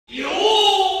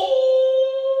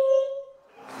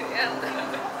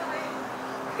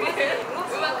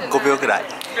5秒ぐらい。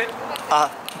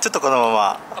あ、ちょっとこのま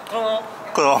ま。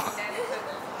このまま。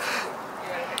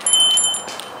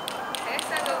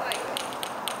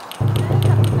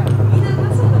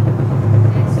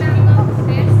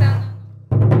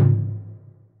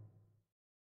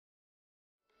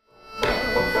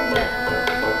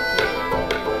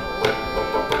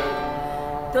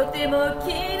とても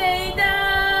綺麗だ。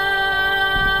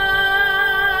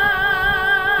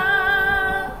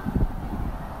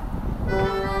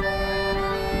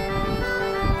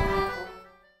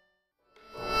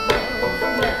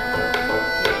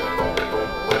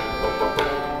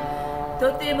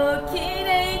とても綺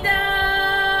麗だ。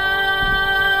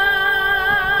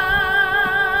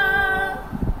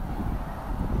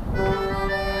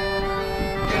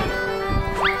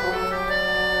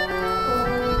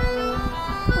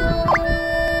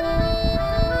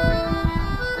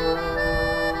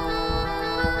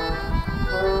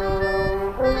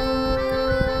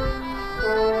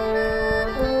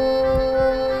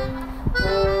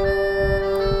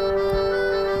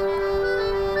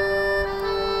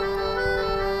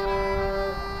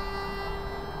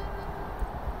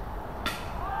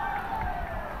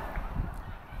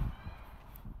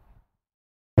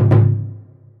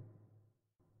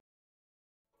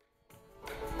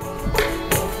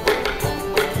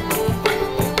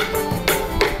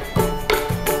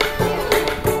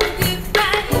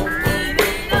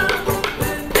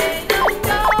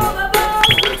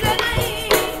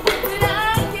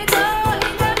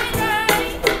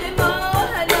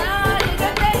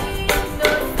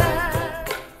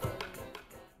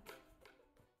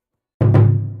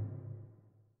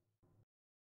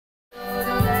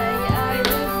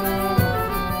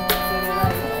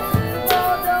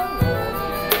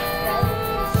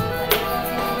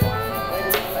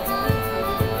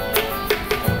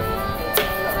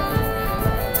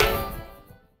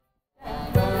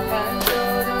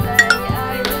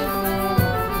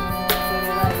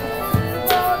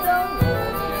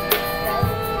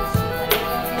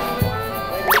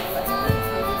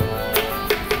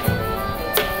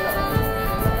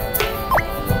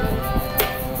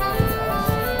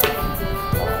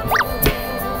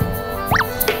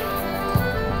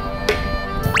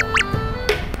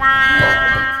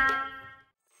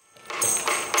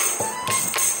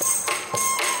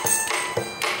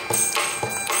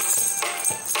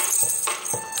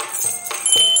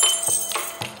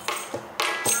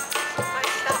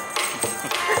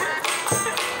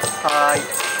はい。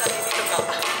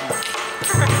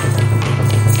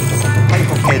はい、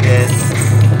OK です。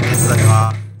それ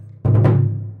は。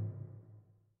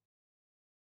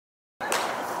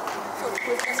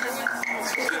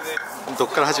どっ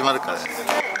から始まるかね。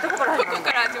どこから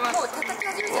始まる？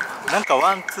なんか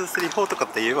ワン、ツー、スリー、フォーとかっ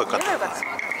て言えばよかった。今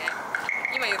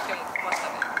言ってもました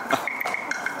ね。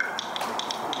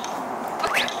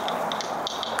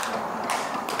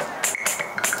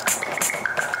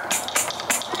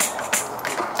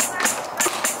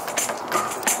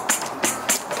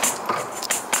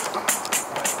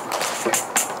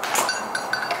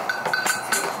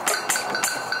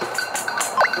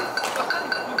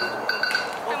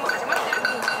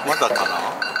まだかな。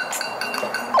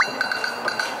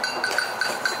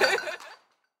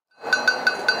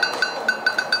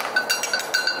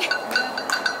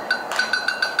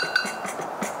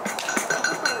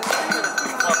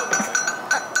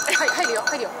入るよ、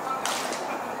入るよ。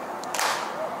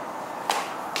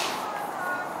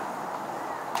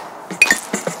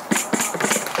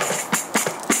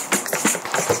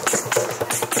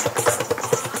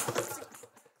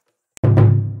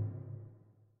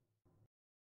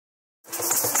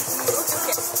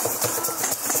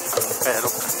やろ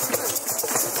うか。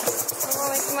このま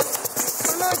ま行きます。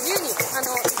この自由に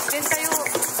全体を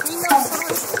みんなを揃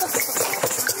えて。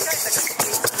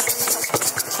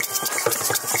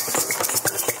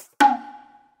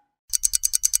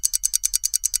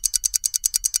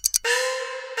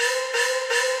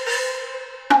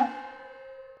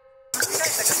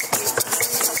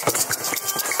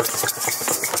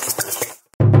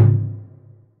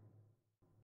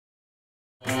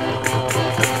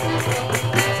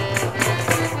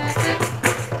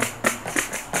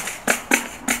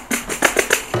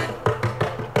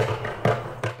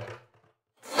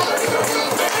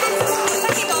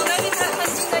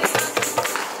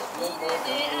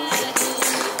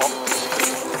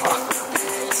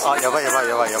あ、やばいやばい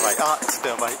やばいやばい。あ、ちょっと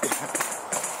やばい。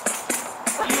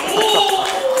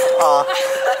あ、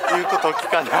言うこと聞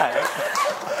かない。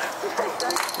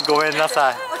ごめんな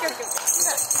さい。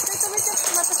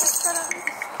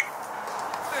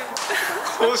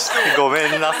ごめ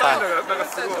んなさい。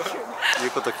言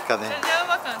うこと聞かね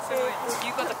え。言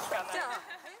うこと聞かない。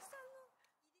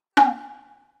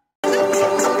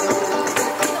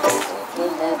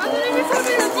番組で撮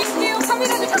影の実験をカメ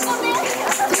ラで囲んで。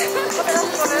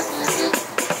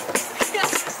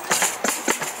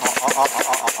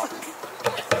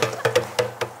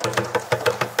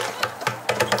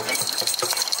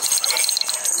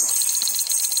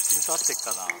合ってっ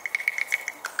かな。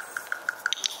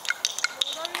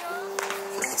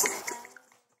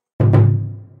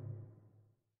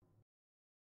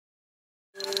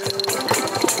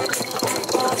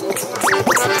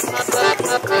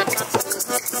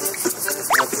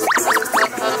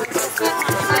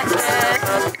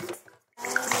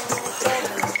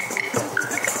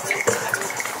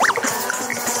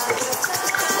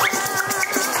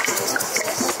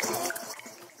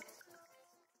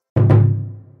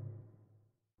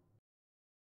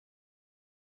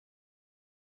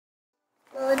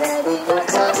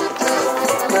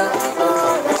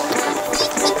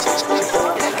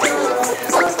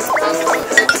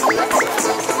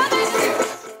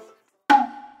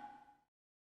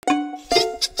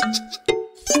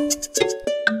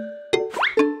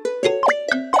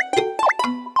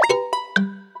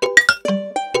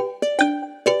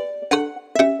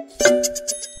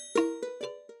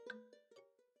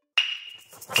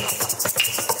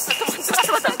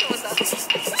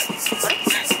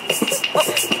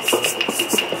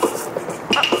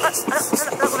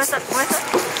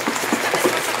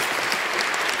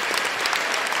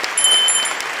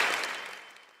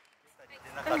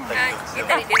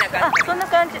そんな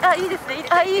感じ。あ、いいですね。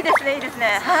あ、いいですね。いいです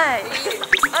ね。はい。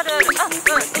あるある。あ、うん。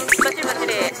バチバチ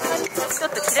で。ちょっ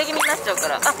と切れ気味になっちゃうか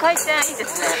ら。あ、回転いいで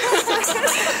すね。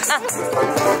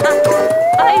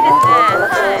あ、いいですね。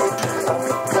は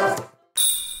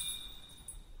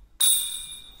い。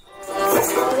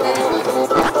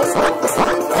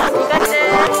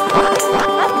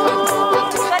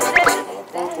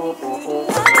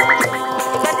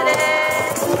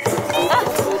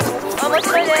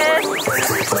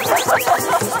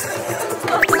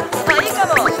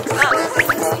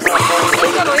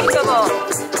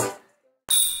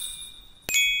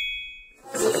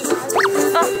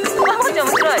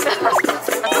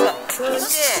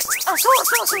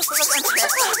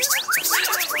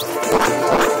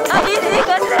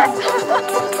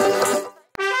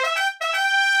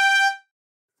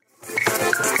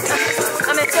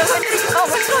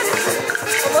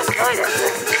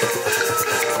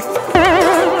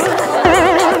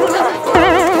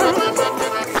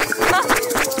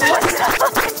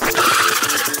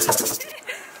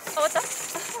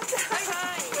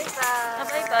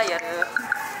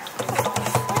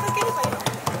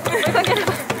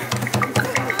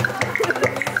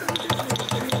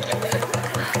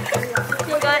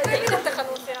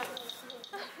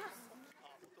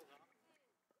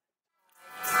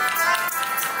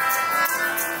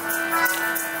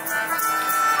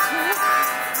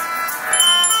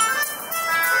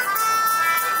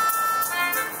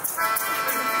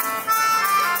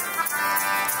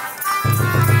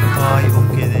はい、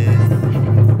OK です。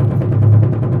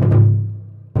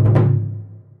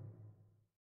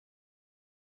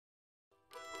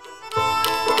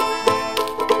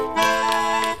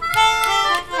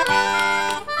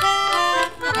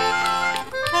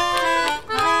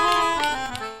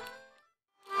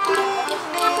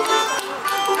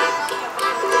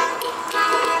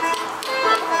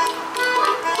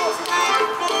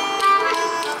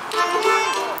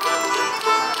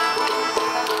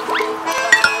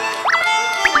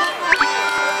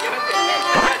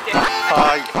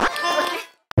はい。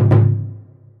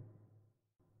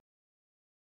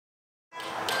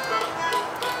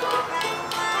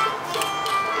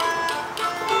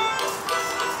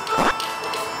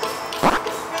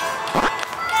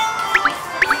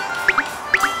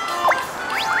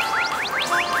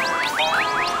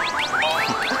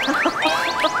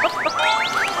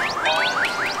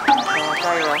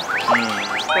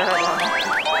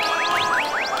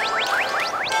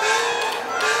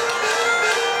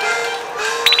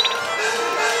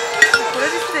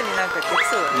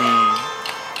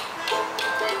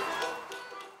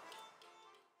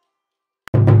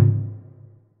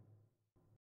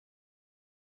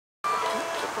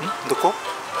どこ？面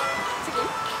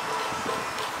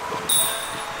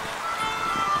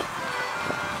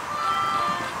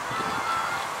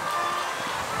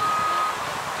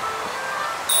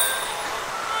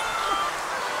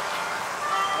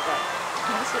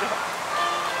白い。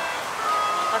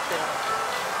合ってる。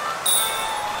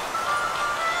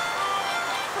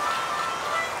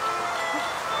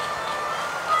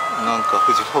なんか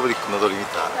フジファブリックの踊りみ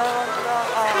たい。あ、本当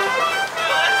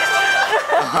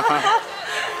だ。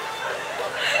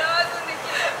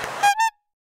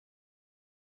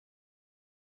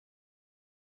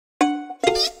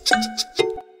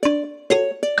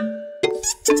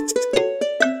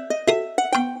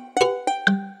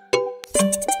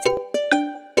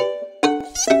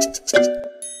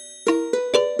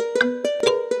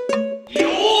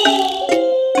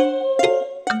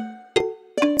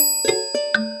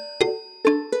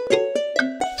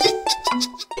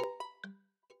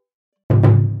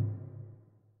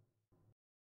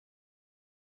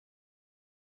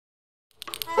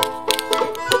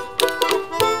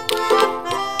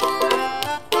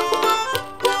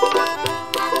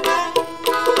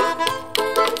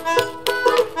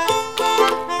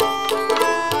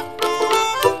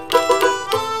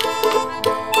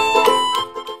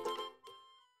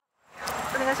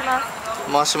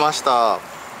回しました。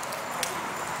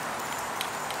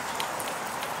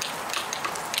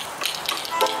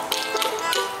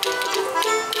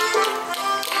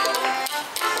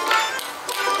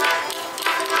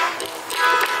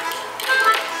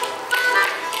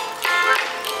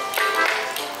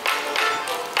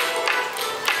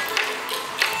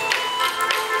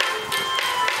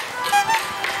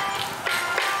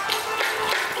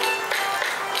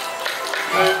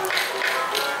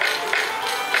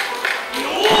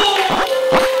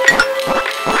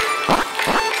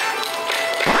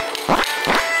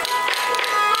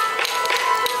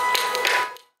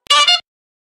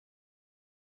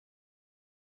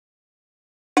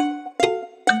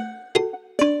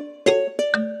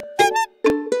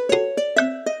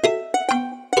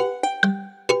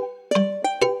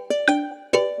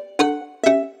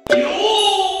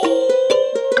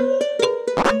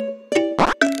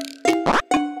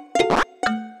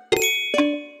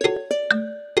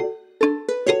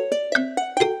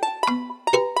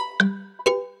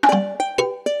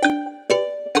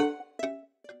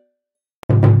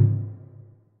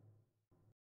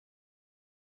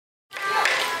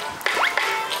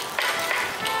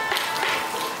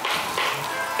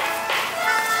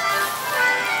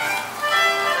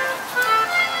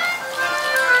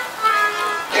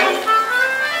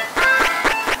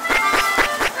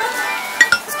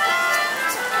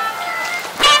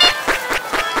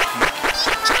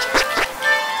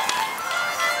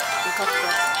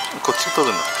こっち撮る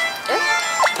んだ。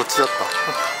こっちだっ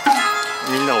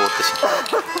た。みんなを追ってしま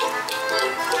った。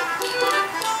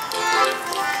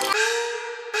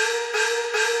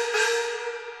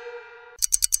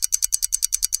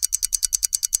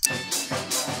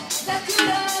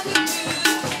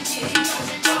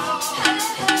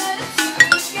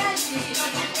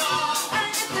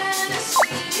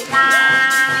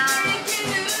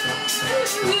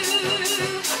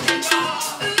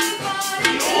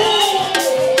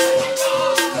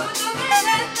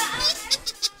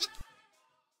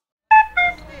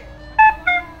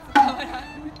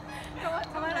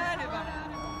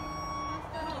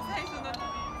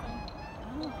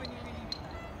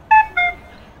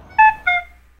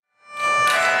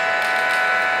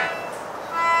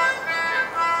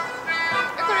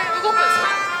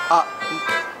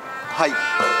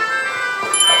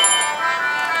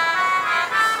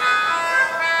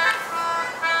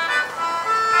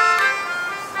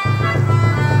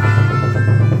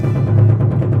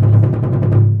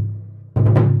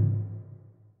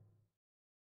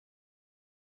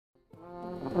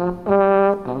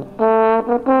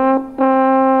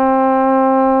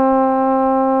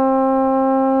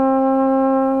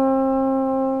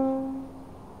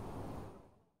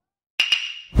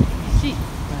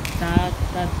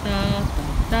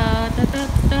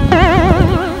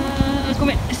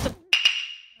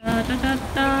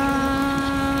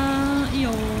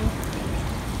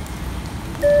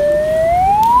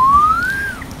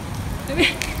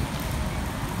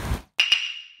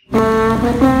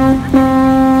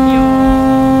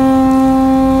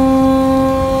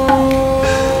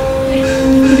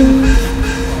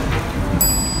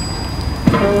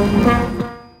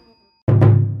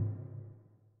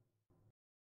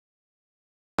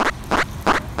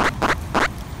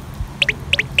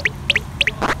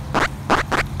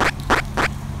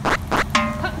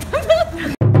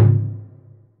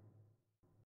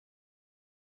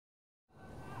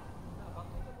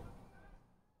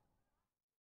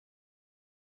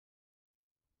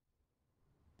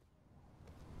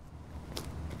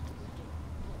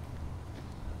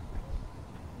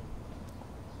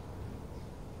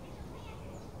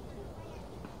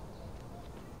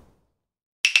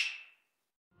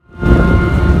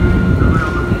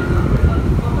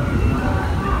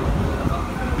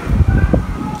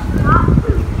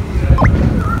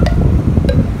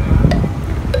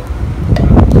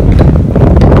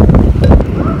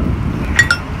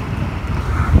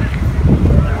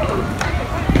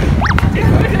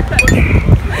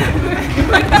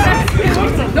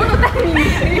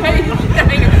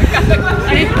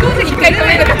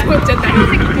こっちゃ大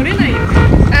席取れないよ。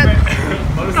あ、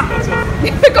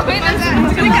ごめんなさ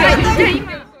い。じゃあ今。